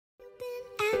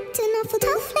awful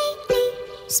tough lately,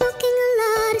 smoking a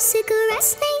lot of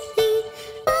cigarettes lately,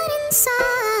 but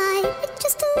inside it's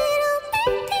just a little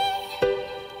baby.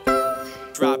 Oh,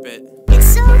 Drop it.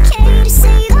 it's okay to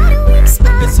say that a weak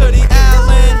spot. It's Hoodie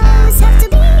Allen. Don't always have to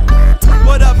be on top.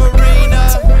 What up, Marina?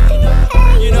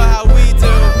 You know how we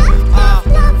do.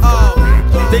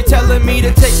 They telling me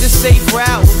to take the safe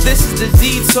route. This is the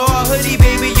detour. Hoodie,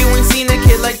 baby, you ain't seen a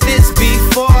kid like this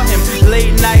before him.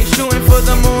 Late night shooting for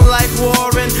the moon like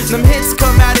Warren. Them hits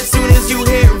come out as soon as you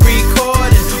hit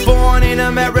recording. Born in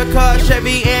America,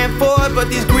 Chevy and Ford, but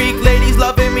these Greek ladies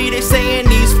loving me. They saying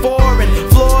he's foreign.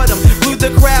 Floored them, glued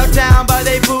the crowd down by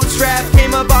they bootstrap.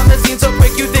 Came up on the scene so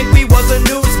quick you think we was a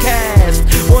newscast.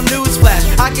 Well, newsflash,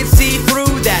 I can see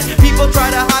through that. People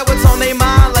try to hide